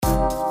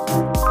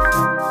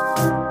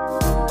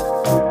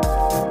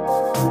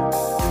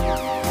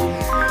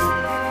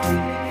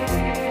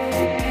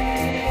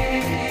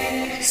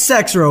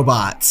sex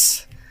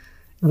robots.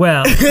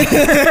 Well, it's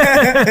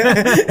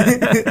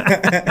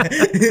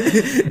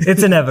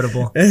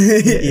inevitable.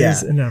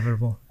 It's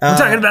inevitable. We're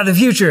talking about the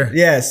future.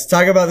 Yes,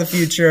 talk about the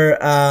future.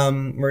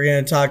 We're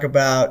going to talk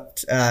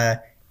about, I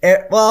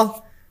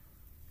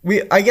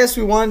guess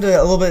we wanted to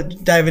a little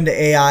bit dive into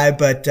AI,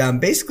 but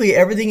basically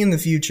everything in the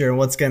future and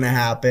what's going to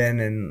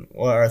happen and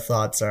what our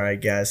thoughts are, I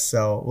guess.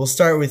 So we'll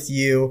start with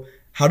you.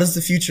 How does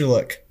the future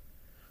look?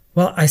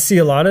 Well, I see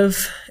a lot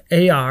of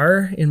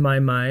AR in my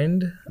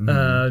mind.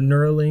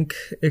 Neuralink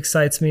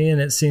excites me,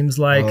 and it seems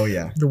like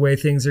the way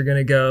things are going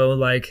to go,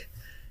 like,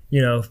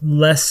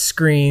 less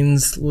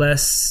screens,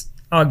 less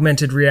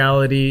augmented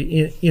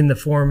reality in the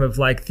form of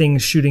like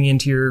things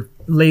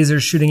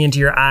lasers shooting into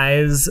your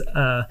eyes,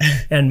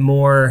 and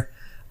more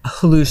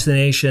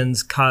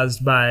hallucinations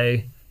caused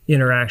by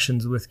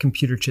interactions with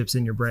computer chips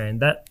in your brain.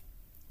 That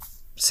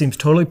seems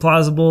totally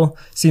plausible.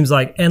 Seems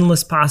like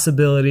endless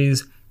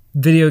possibilities.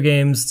 Video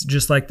games,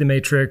 just like The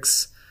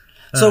Matrix.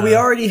 So we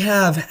already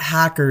have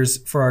hackers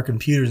for our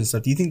computers and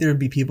stuff. Do you think there would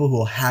be people who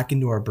will hack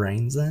into our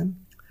brains then?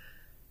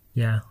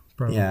 Yeah,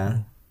 probably.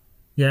 Yeah,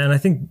 and I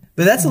think...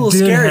 But that's a little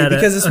Dune scary had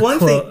because it's one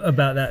thing...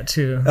 about that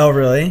too. Oh,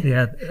 really?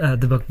 Yeah,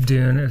 the book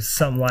Dune is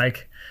something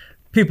like...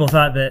 People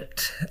thought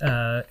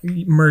that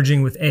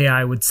merging with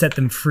AI would set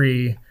them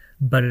free,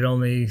 but it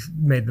only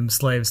made them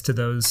slaves to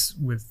those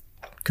with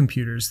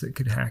computers that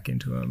could hack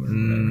into them or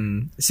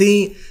whatever.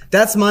 See,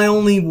 that's my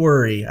only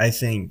worry, I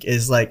think,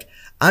 is like,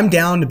 I'm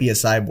down to be a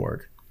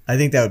cyborg. I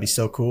think that would be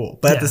so cool.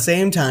 But at the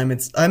same time,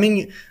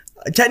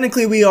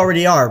 technically we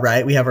already are,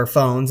 right? We have our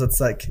phones. It's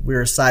like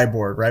we're a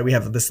cyborg, right? We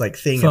have this like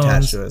thing Phones,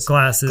 attached to us.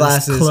 Glasses,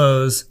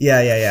 clothes.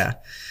 Yeah.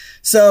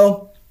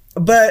 So,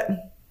 but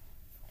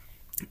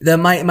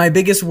my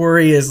biggest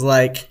worry is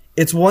like,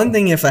 it's one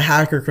thing if a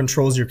hacker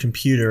controls your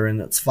computer and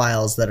its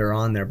files that are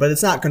on there, but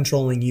it's not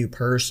controlling you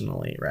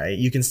personally, right?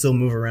 You can still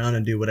move around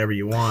and do whatever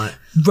you want.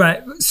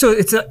 Right. So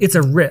it's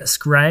a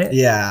risk, right?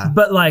 Yeah.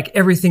 But like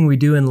everything we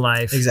do in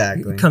life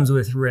comes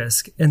with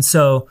risk. And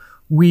so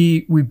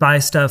we buy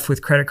stuff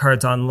with credit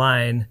cards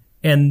online,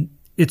 and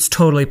it's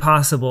totally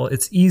possible.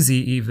 It's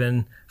easy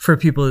even for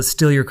people to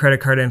steal your credit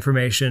card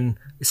information,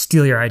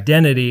 steal your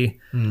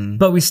identity,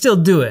 but we still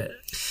do it.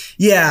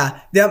 Yeah.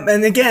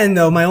 And again,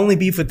 though, my only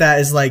beef with that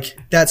is like,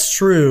 that's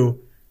true,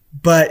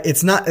 but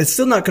it's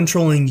still not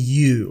controlling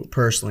you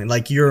personally,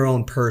 like your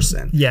own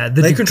person. Yeah.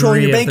 Like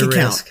controlling your bank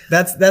account.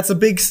 That's a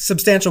big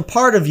substantial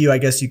part of you, I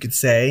guess you could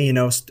say,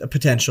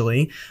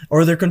 potentially,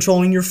 or they're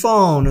controlling your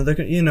phone or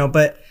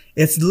but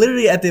it's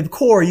literally at the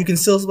core, you can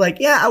still like,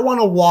 yeah, I want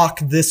to walk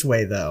this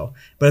way though.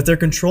 But if they're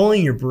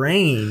controlling your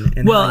brain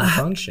and how you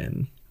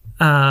function.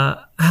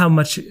 How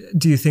much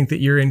do you think that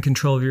you're in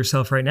control of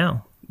yourself right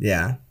now?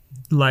 Yeah.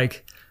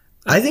 Like,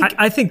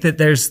 I think that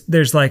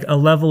there's like a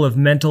level of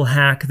mental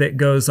hack that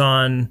goes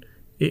on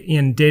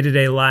in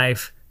day-to-day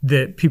life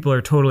that people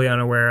are totally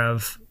unaware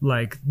of,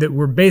 like that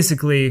we're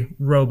basically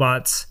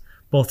robots,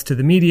 both to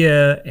the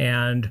media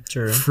and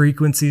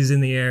frequencies in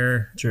the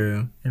air,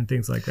 and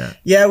things like that.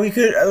 Yeah, we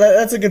could.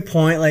 That's a good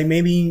point. Like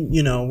maybe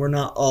we're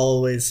not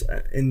always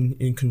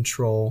in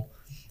control.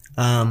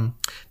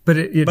 But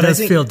it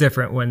does feel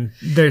different when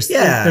there's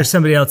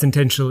somebody else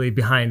intentionally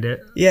behind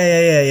it.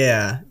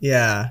 Yeah.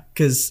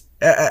 Because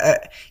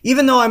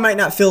even though I might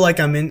not feel like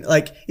I'm in,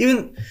 like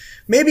even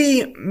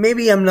maybe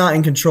I'm not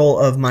in control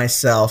of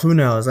myself. Who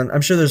knows?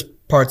 I'm sure there's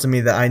parts of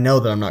me that I know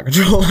that I'm not in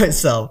control of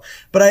myself.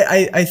 But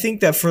I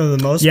think that for the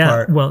most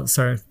part. Well,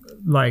 sorry,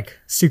 like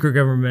secret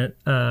government,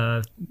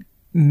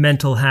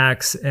 mental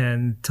hacks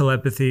and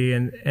telepathy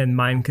and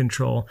mind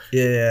control.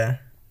 Yeah.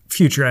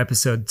 Future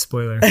episode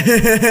spoiler.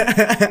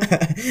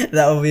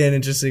 That will be an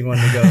interesting one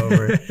to go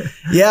over.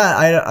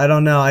 Yeah, I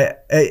don't know.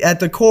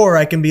 At the core,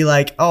 I can be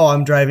like, oh,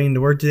 I'm driving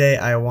to work today.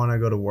 I want to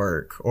go to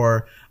work,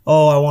 or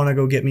oh, I want to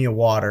go get me a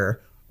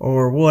water,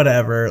 or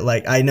whatever.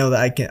 Like I know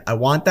that I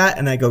want that,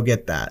 and I go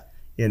get that.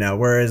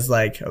 Whereas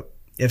like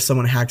if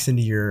someone hacks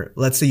into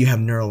let's say you have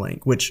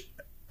Neuralink, which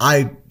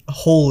I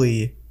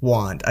wholly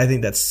want. I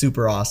think that's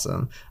super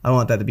awesome. I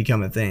want that to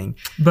become a thing.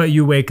 But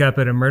you wake up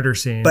at a murder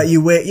scene. But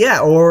you wait,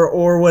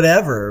 or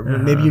whatever.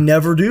 Maybe you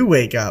never do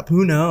wake up.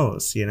 Who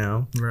knows?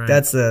 Right.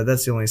 That's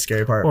the only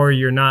scary part. Or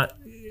you're not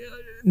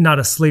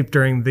asleep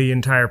during the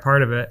entire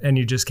part of it, and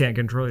you just can't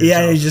control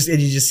yourself. Yeah,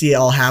 you just see it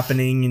all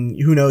happening, and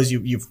who knows?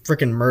 You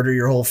freaking murder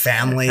your whole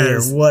family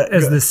or what?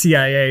 As the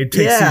CIA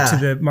takes you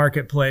to the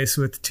marketplace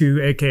with 2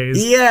 AKs.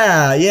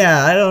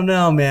 Yeah. I don't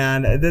know,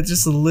 man. That's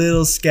just a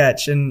little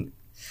sketch, and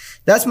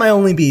that's my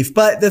only beef.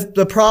 But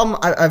the problem,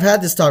 I've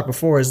had this talk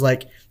before, is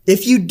like,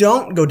 if you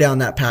don't go down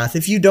that path,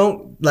 if you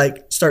don't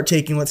like start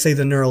taking, let's say,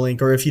 the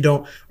Neuralink, or if you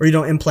don't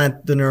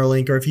implant the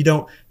Neuralink, or if you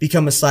don't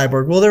become a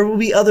cyborg, well, there will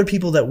be other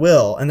people that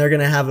will, and they're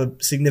going to have a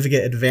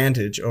significant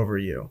advantage over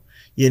you,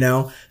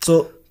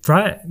 So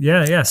right.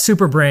 Yeah.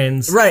 Super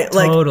brains. Right.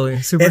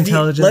 Totally. Super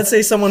intelligence. Let's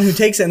say someone who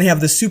takes it and they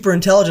have the super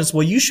intelligence.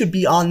 Well, you should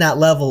be on that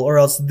level, or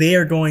else they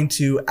are going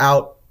to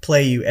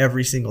outplay you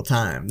every single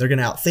time. They're going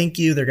to outthink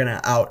you. They're going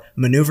to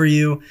outmaneuver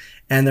you,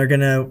 and they're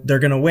going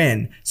to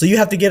win. So you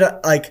have to get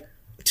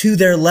to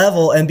their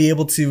level and be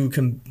able to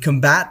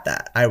combat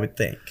that, I would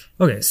think.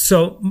 Okay,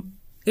 so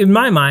in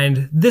my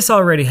mind, this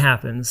already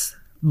happens.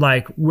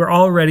 Like, we're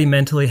already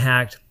mentally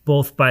hacked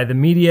both by the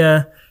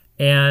media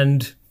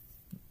and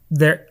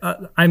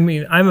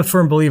I'm a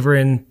firm believer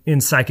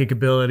in psychic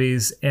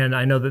abilities, and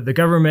I know that the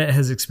government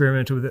has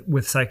experimented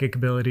with psychic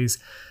abilities.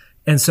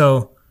 And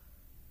so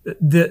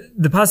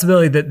the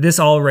possibility that this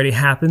already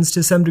happens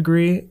to some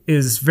degree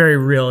is very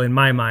real in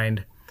my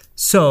mind.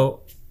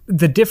 So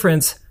the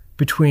difference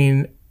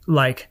between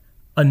like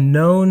a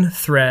known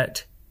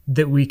threat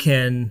that we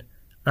can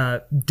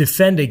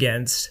defend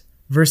against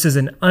versus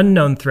an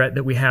unknown threat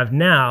that we have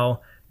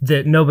now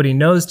that nobody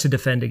knows to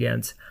defend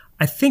against,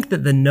 I think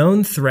that the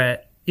known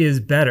threat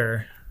is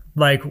better,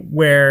 like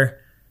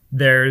where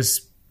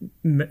there's,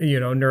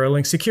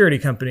 Neuralink security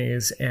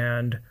companies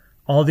and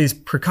all these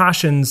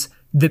precautions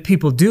that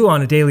people do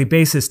on a daily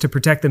basis to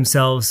protect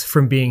themselves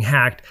from being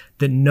hacked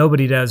that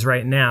nobody does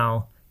right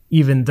now,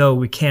 even though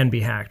we can be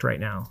hacked right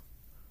now.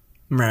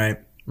 Right.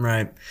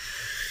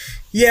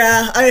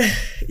 Yeah,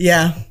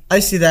 I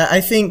see that. I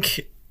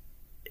think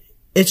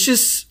it's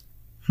just,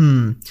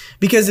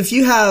 because if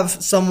you have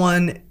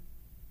someone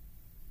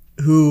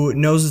who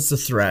knows it's a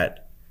threat,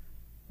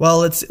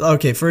 well,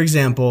 for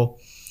example,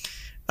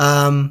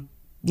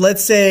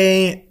 let's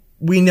say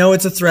we know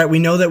it's a threat. We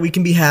know that we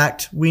can be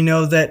hacked. We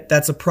know that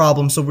that's a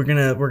problem. So we're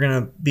going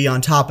to be on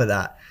top of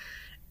that.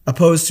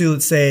 Opposed to,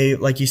 let's say,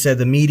 like you said,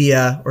 the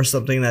media or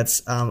something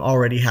that's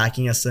already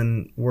hacking us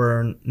and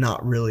we're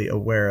not really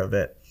aware of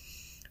it.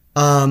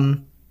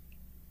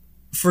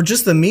 For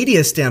just the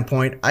media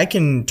standpoint, I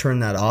can turn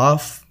that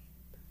off.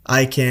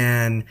 I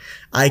can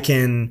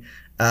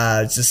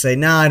just say,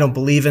 no, I don't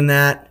believe in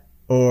that.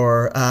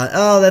 Or,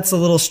 oh, that's a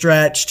little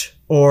stretched.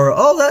 Or,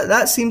 oh,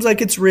 that seems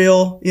like it's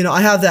real.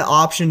 I have that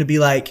option to be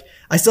like,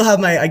 I still have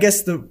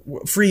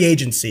the free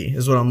agency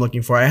is what I'm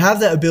looking for. I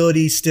have that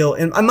ability still.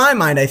 In my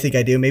mind, I think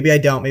I do. Maybe I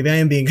don't. Maybe I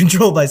am being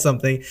controlled by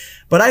something.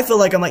 But I feel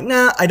like I'm like,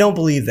 nah, I don't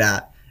believe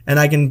that. And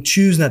I can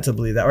choose not to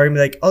believe that. Or I can be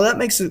like, oh,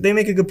 they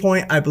make a good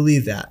point. I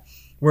believe that.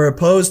 We're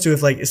opposed to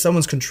if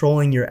someone's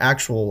controlling your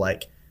actual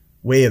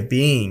way of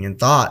being and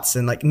thoughts.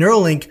 And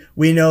Neuralink,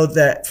 we know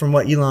that from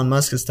what Elon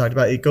Musk has talked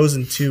about, it goes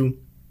into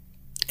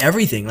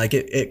everything.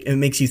 It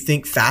makes you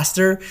think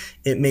faster.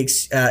 It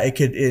makes, it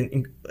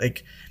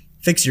could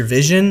fix your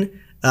vision.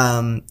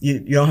 You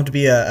don't have to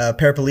be a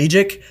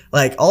paraplegic,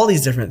 all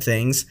these different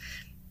things.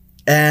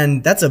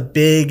 And that's a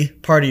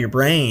big part of your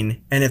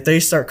brain. And if they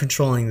start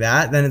controlling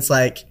that, then it's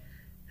like,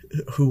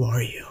 who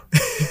are you?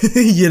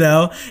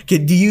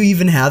 Do you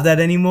even have that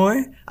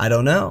anymore? I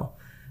don't know.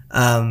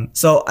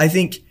 So I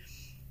think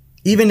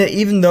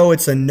even though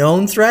it's a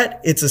known threat,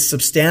 it's a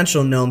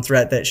substantial known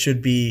threat that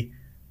should be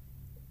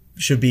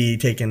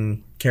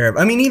taken care of.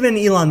 I mean, even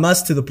Elon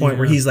Musk to the point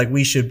where he's like,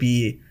 we should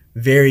be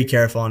very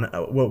careful on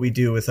what we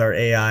do with our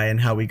AI and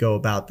how we go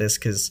about this,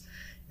 because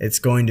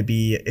it could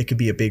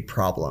be a big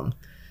problem.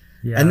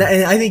 Yeah. And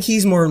I think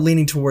he's more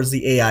leaning towards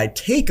the AI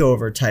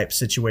takeover type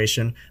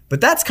situation, but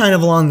that's kind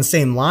of along the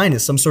same line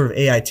as some sort of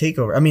AI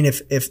takeover. I mean,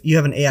 if you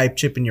have an AI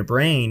chip in your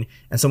brain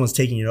and someone's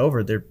taking it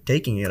over, they're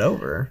taking it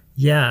over.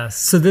 Yeah.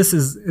 So this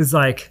is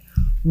like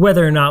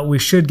whether or not we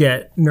should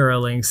get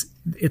Neuralinks,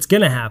 it's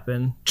going to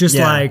happen. Just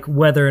like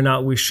whether or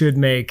not we should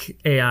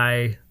make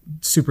AI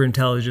super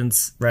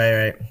intelligence.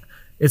 Right.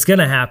 It's going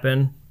to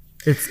happen.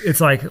 It's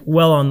like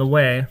well on the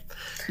way.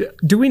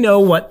 Do we know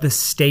what the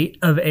state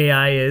of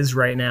AI is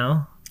right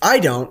now? I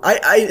don't.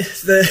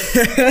 That's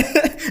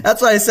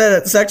why I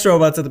said sex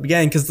robots at the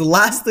beginning, because the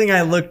last thing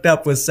I looked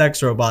up was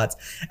sex robots,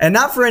 and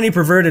not for any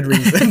perverted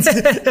reasons.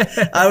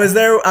 I was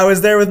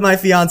there with my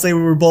fiance.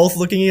 We were both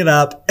looking it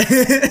up.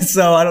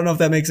 So I don't know if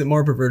that makes it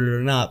more perverted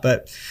or not,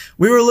 but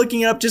we were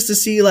looking it up just to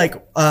see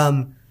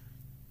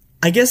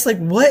I guess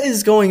what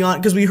is going on,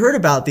 because we heard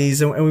about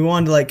these and we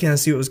wanted to kind of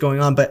see what was going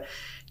on, but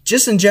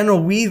just in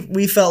general,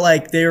 we felt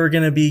like they were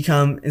going to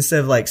become,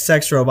 instead of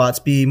sex robots,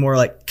 be more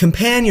like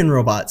companion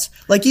robots.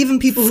 Even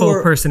people who are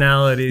full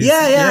personalities.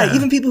 Yeah.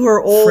 Even people who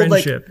are old,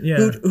 friendship,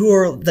 who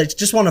are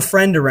just want a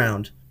friend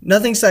around.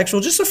 Nothing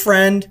sexual, just a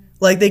friend.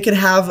 They could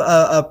have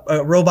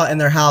a robot in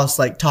their house,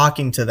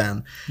 talking to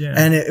them. Yeah.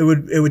 And it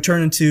would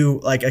turn into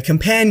a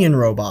companion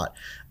robot.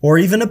 Or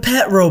even a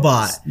pet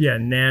robot. Yeah,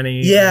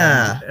 nanny.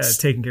 Yeah. And,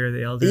 taking care of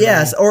the elderly.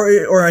 Yes,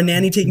 or a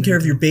nanny taking care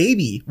of your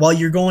baby while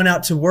you're going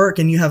out to work,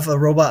 and you have a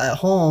robot at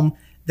home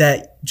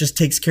that just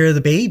takes care of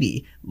the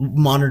baby,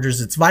 monitors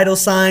its vital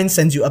signs,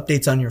 sends you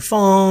updates on your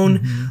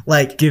phone,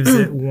 gives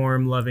it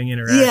warm, loving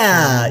interaction.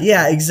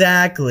 Yeah,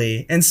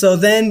 exactly. And so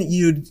then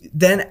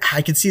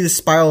I could see the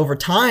spiral over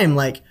time,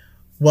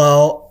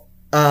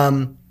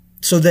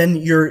 so then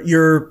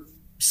your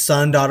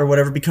son, daughter,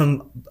 whatever,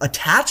 become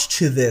attached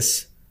to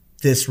this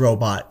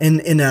robot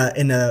in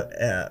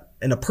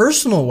a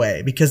personal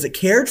way, because it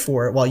cared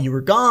for it while you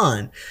were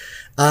gone.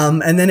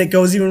 And then it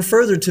goes even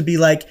further to be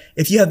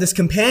if you have this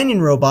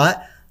companion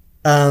robot,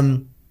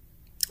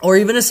 or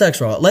even a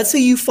sex robot. Let's say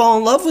you fall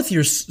in love with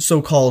your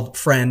so-called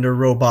friend or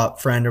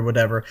robot friend or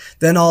whatever.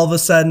 Then all of a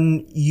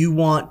sudden you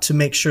want to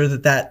make sure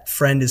that that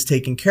friend is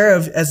taken care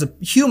of. As a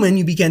human,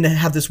 you begin to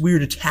have this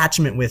weird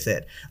attachment with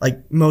it.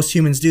 Like most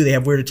humans do. They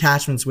have weird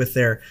attachments with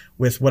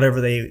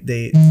whatever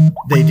they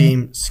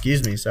deem,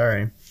 excuse me,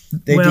 sorry.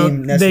 They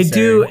deem necessary. They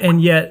do,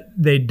 and yet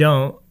they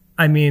don't.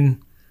 I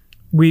mean,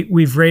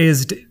 we've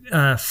raised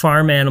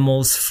farm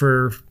animals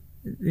for,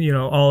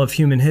 all of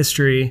human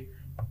history,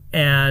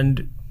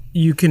 and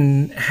you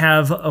can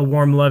have a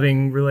warm,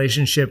 loving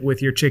relationship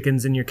with your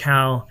chickens and your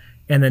cow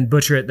and then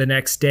butcher it the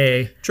next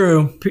day.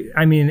 True.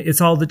 I mean,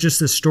 it's all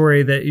just a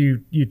story that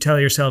you tell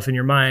yourself in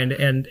your mind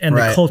and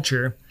right. The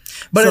culture.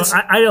 But so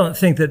I don't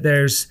think that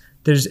there's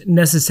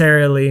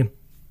necessarily,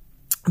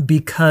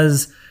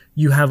 because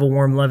you have a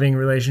warm, loving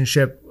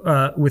relationship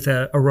with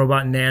a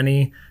robot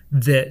nanny,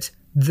 that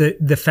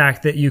the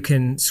fact that you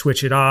can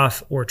switch it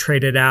off or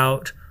trade it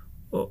out,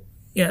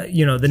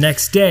 the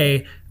next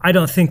day, I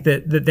don't think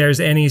that there's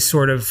any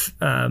sort of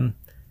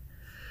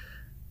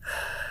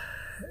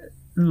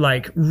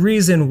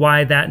reason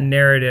why that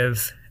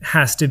narrative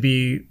has to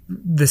be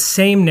the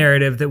same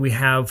narrative that we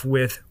have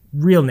with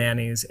real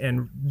nannies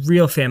and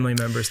real family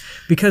members,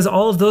 because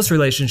all of those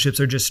relationships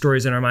are just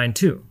stories in our mind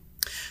too.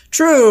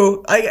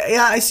 True.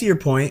 I see your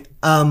point.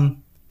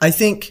 I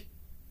think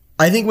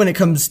when it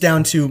comes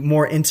down to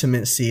more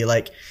intimacy,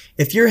 like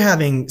if you're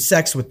having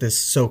sex with this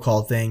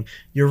so-called thing,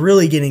 you're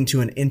really getting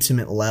to an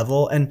intimate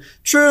level. And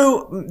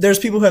true, there's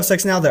people who have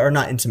sex now that are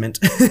not intimate,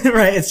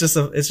 right? It's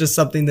just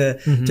something to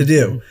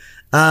do.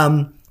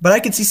 But I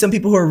could see some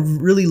people who are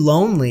really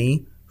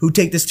lonely who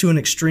take this to an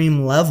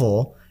extreme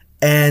level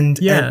and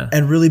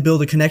really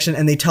build a connection.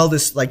 And they tell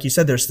this, like you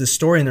said, there's this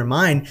story in their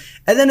mind.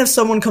 And then if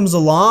someone comes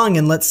along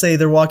and let's say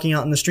they're walking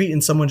out in the street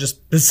and someone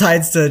just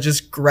decides to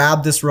just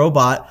grab this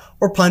robot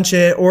or punch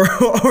it or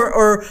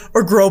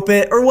grope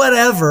it or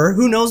whatever,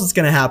 who knows what's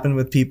going to happen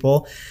with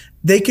people.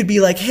 They could be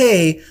like,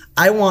 hey,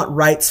 I want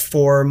rights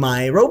for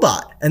my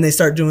robot. And they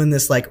start doing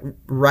this like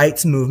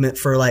rights movement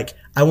for like,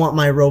 I want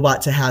my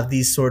robot to have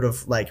these sort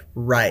of like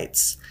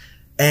rights.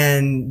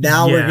 And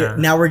now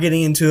we're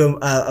getting into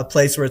a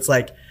place where it's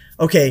like,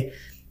 okay,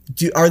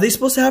 are they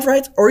supposed to have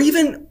rights? Or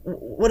even,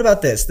 what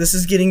about this? This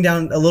is getting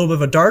down a little bit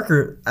of a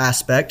darker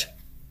aspect.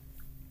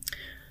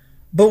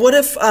 But what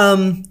if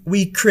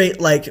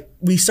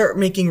we start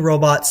making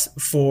robots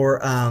for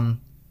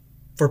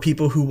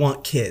people who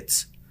want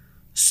kids?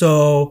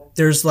 So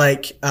there's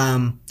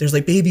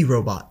baby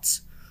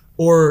robots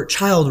or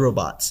child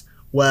robots.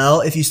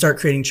 Well, if you start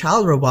creating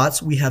child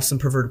robots, we have some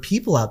perverted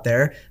people out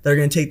there that are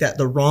going to take that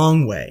the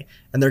wrong way.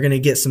 And they're going to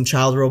get some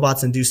child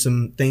robots and do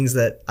some things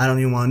that I don't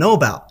even want to know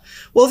about.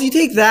 Well, if you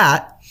take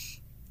that,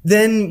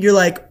 then you're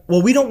like,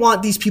 well, we don't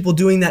want these people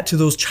doing that to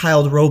those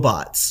child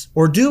robots.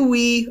 Or do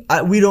we?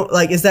 We don't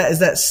like, is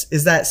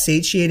that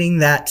satiating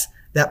that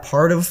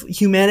part of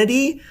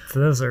humanity?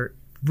 So those are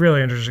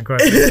really interesting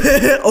questions.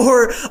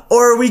 or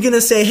are we going to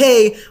say,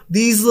 hey,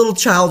 these little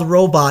child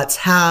robots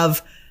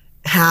have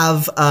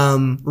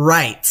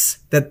rights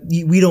that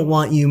we don't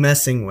want you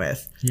messing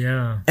with.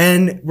 Yeah.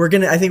 And I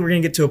think we're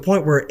going to get to a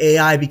point where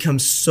AI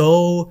becomes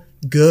so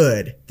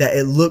good that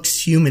it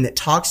looks human, it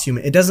talks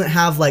human. It doesn't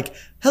have like,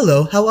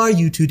 hello, how are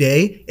you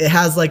today? It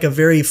has like a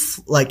very,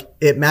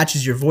 it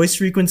matches your voice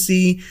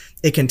frequency.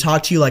 It can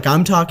talk to you like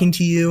I'm talking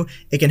to you.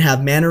 It can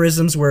have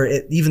mannerisms where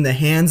even the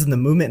hands and the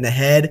movement in the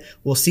head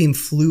will seem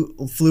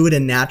fluid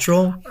and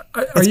natural.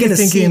 Are you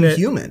thinking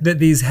that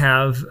these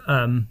have,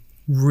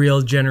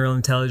 real general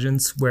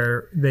intelligence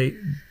where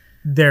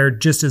they're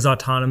just as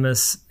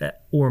autonomous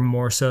or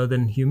more so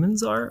than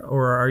humans are?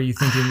 Or are you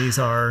thinking these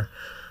are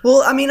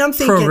I'm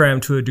thinking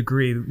programmed to a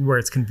degree where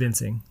it's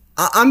convincing?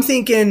 I'm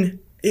thinking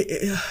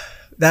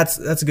that's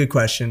a good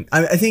question.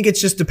 I think it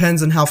just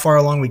depends on how far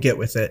along we get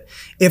with it.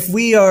 If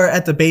we are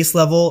at the base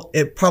level,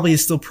 it probably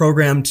is still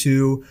programmed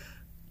to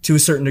a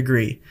certain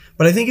degree.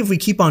 But I think if we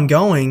keep on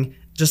going,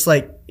 just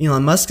like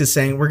Elon Musk is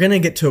saying, we're going to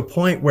get to a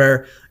point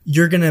where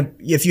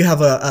if you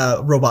have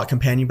a robot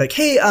companion, like,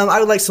 hey, I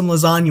would like some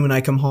lasagna when I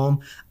come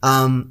home.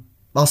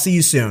 I'll see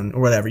you soon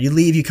or whatever. You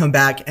leave, you come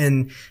back.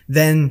 And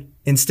then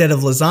instead of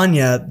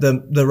lasagna,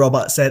 the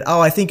robot said, oh,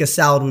 I think a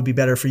salad would be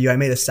better for you. I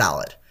made a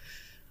salad.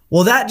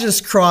 Well, that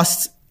just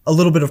crossed a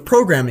little bit of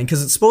programming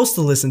because it's supposed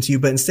to listen to you,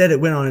 but instead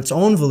it went on its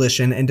own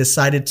volition and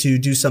decided to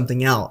do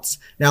something else.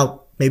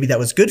 Now, maybe that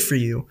was good for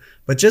you,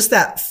 but just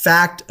that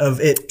fact of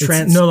it's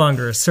no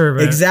longer a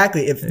servant.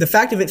 Exactly. If the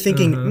fact of it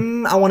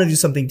thinking, I want to do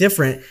something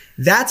different,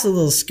 that's a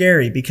little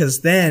scary because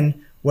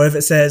then what if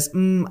it says,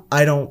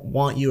 I don't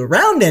want you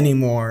around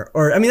anymore?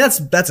 Or, I mean,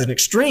 that's an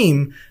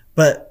extreme,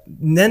 but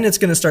then it's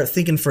going to start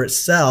thinking for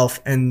itself.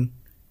 And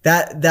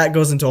that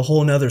goes into a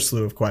whole nother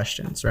slew of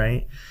questions,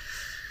 right?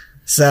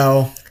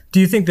 So, do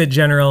you think that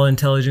general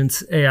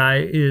intelligence AI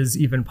is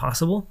even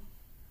possible?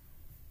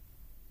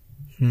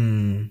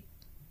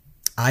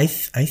 I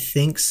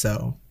think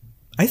so.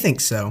 I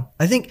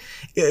think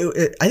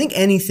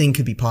anything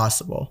could be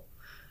possible.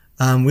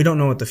 We don't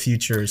know what the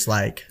future is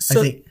like.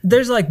 So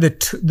there's like the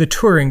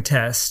Turing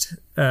test.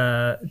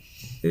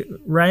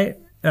 right?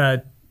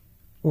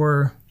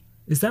 Or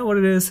is that what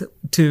it is?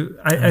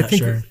 I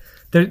think sure.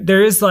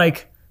 there is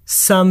like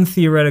some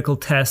theoretical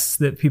tests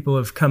that people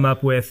have come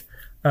up with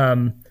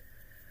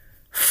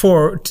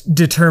for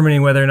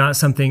determining whether or not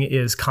something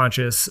is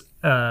conscious,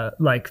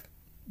 like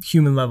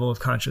human level of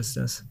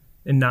consciousness,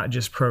 and not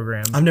just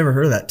programmed. I've never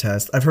heard of that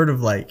test. I've heard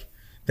of like,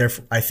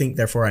 I think,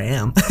 therefore I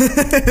am.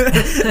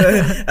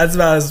 That's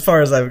about as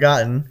far as I've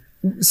gotten.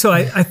 So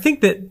I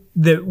think that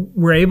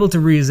we're able to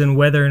reason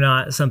whether or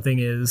not something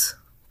is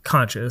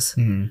conscious.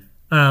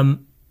 Mm-hmm.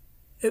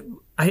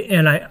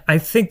 I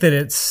think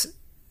that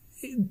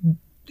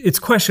it's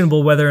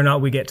questionable whether or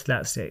not we get to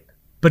that state.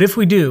 But if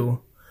we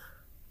do,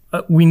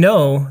 we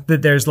know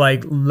that there's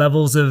like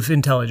levels of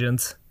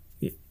intelligence,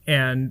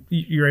 and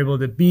you're able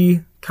to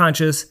be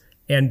conscious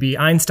and be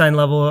Einstein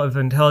level of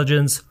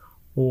intelligence,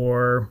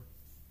 or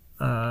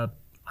I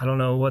don't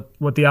know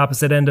what the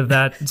opposite end of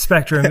that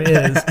spectrum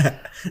is.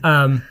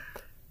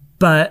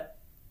 But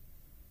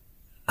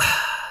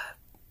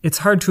it's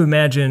hard to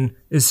imagine,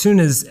 as soon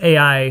as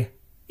AI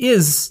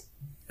is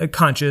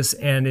conscious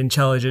and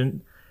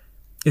intelligent,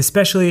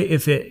 especially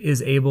if it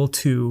is able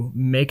to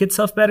make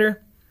itself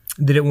better,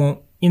 that it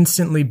won't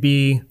instantly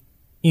be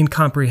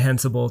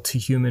incomprehensible to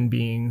human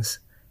beings,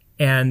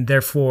 and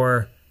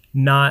therefore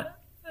not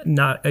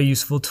a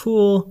useful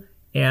tool.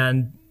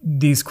 And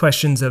these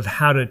questions of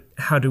how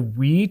do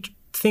we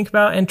think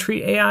about and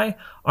treat AI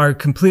are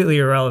completely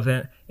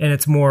irrelevant. And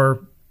it's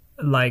more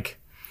like,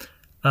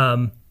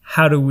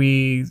 how do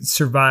we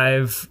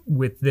survive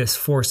with this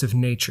force of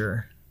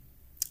nature?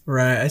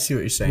 Right, I see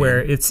what you're saying.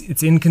 Where it's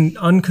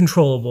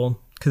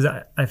uncontrollable, because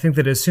I think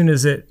that as soon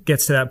as it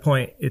gets to that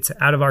point, it's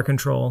out of our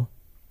control,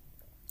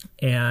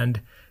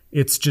 and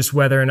it's just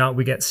whether or not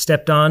we get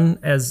stepped on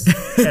as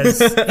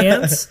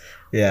ants,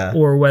 yeah,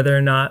 or whether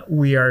or not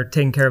we are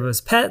taken care of as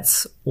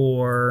pets,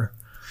 or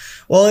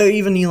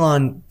even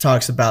Elon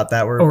talks about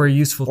that, or a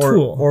useful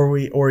tool, or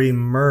we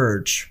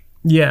merge.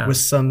 Yeah, with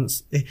some,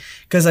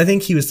 because I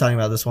think he was talking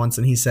about this once,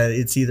 and he said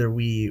it's either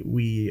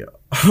we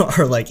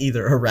are like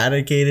either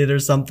eradicated or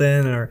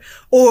something,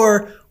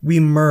 or we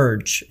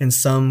merge in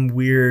some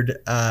weird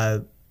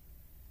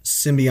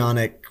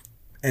symbiotic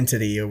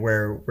entity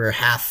where we're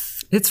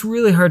half. It's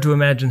really hard to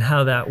imagine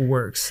how that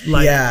works.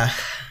 Like, yeah,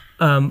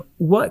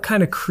 what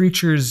kind of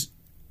creatures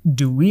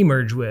do we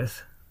merge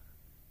with?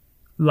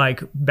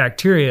 Like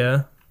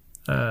bacteria,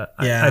 yeah.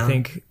 I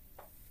think.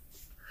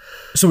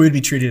 So we'd be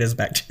treated as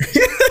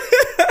bacteria.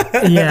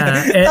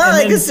 Yeah, and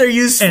I guess they're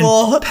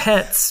useful. And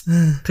pets,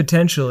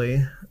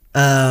 potentially.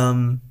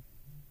 Yeah,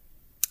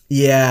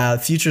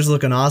 the future's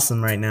looking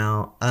awesome right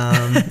now.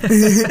 I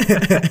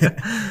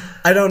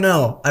don't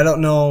know.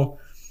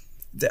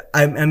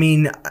 I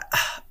mean,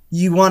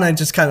 you want to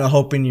just kind of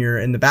hope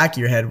in the back of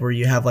your head where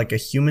you have like a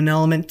human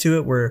element to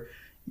it, where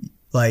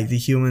like the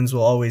humans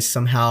will always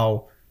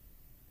somehow,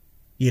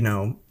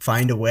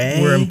 find a way.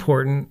 We're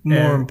important.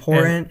 More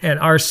important. And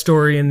our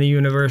story in the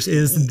universe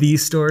is the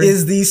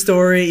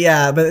story.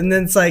 Yeah. But and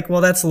then it's like,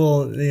 well, that's a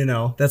little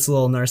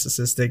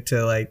narcissistic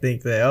to like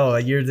think that, oh,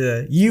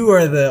 you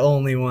are the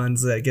only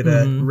ones that get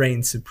to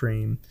reign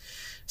supreme.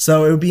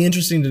 So it would be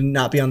interesting to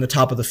not be on the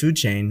top of the food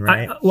chain,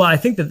 right? I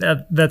think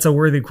that's a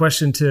worthy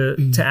question to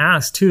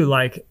ask too.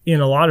 Like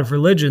in a lot of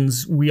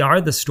religions, we are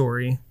the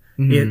story.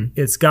 Mm-hmm.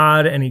 It's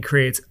God, and he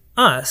creates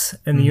us,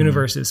 and the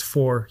universe is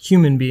for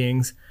human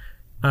beings.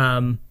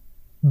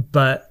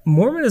 But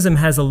Mormonism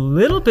has a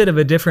little bit of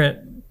a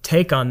different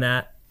take on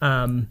that.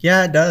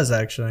 Yeah, it does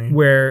actually.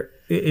 Where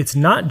it's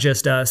not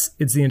just us,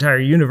 it's the entire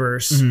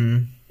universe.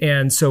 Mm-hmm.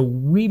 And so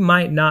we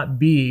might not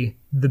be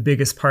the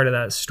biggest part of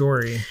that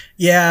story.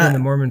 Yeah. In the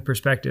Mormon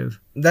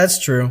perspective. That's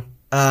true.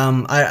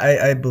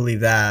 I believe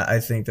that. I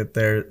think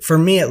that for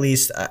me at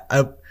least,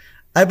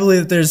 I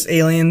believe that there's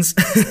aliens.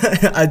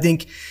 I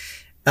think,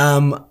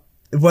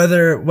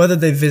 whether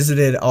they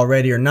visited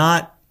already or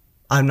not,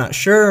 I'm not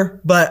sure,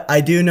 but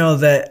I do know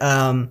that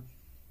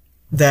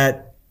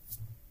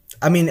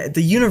I mean,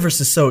 the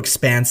universe is so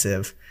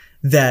expansive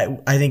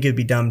that I think it'd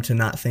be dumb to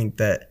not think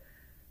that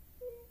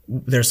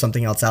there's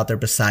something else out there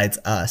besides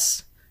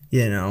us,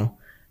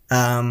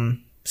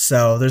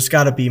 So there's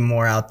got to be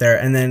more out there.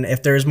 And then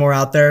if there's more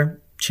out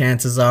there,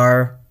 chances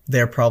are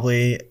they're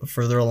probably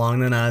further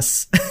along than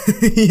us,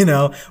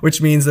 which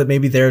means that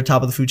maybe they're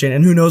top of the food chain,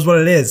 and who knows what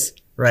it is,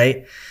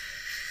 right?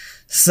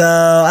 So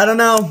I don't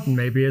know.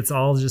 Maybe it's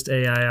all just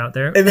AI out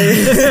there. We're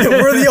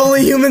the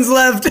only humans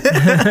left.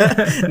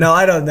 No,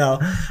 I don't know.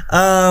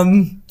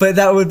 But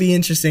that would be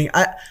interesting.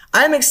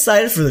 I'm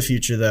excited for the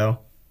future, though.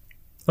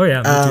 Oh yeah,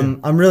 me too.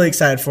 I'm really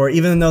excited for it,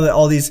 even though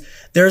that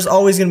there's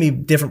always going to be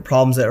different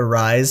problems that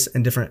arise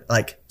and different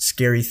like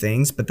scary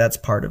things, but that's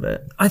part of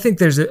it. I think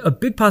there's a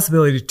big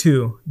possibility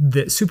too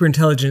that super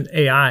intelligent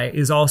AI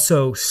is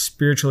also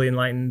spiritually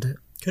enlightened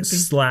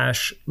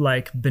 /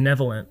 like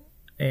benevolent,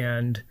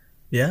 and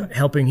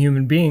helping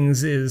human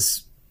beings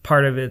is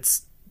part of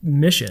its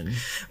mission.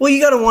 Well, you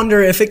got to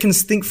wonder if it can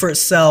think for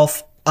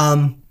itself.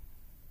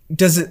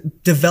 Does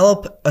it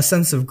develop a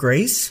sense of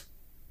grace?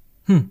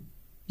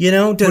 You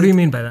know? What do you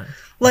mean by that?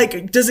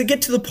 Like, does it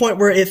get to the point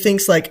where it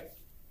thinks like,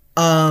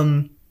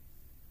 does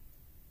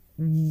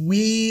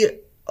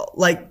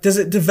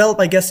it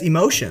develop, I guess,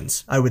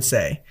 emotions, I would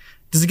say?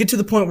 Does it get to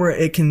the point where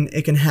it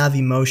can have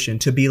emotion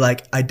to be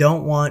like, I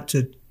don't want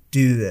to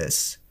do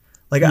this.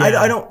 Like, yeah.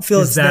 I don't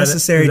feel it's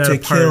necessary to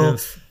kill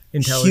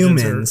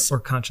humans or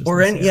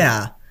consciousness.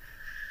 Yeah.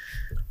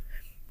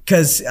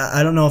 Because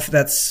I don't know if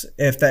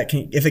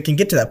it can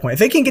get to that point.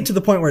 If it can get to the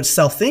point where it's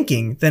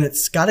self-thinking, then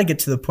it's got to get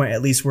to the point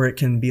at least where it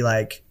can be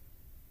like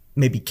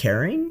maybe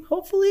caring,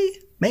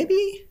 hopefully,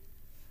 maybe.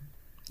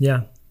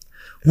 Yeah.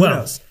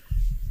 Well,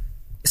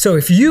 so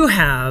if you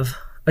have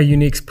a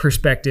unique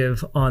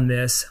perspective on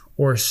this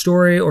or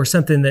story or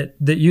something that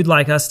you'd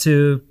like us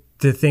to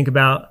think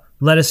about,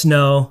 let us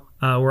know.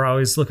 We're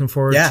always looking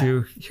forward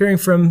to hearing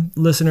from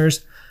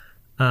listeners.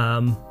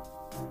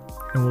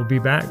 And we'll be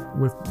back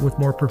with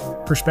more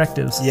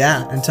perspectives.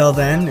 Yeah. Until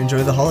then,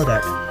 enjoy the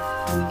holodeck.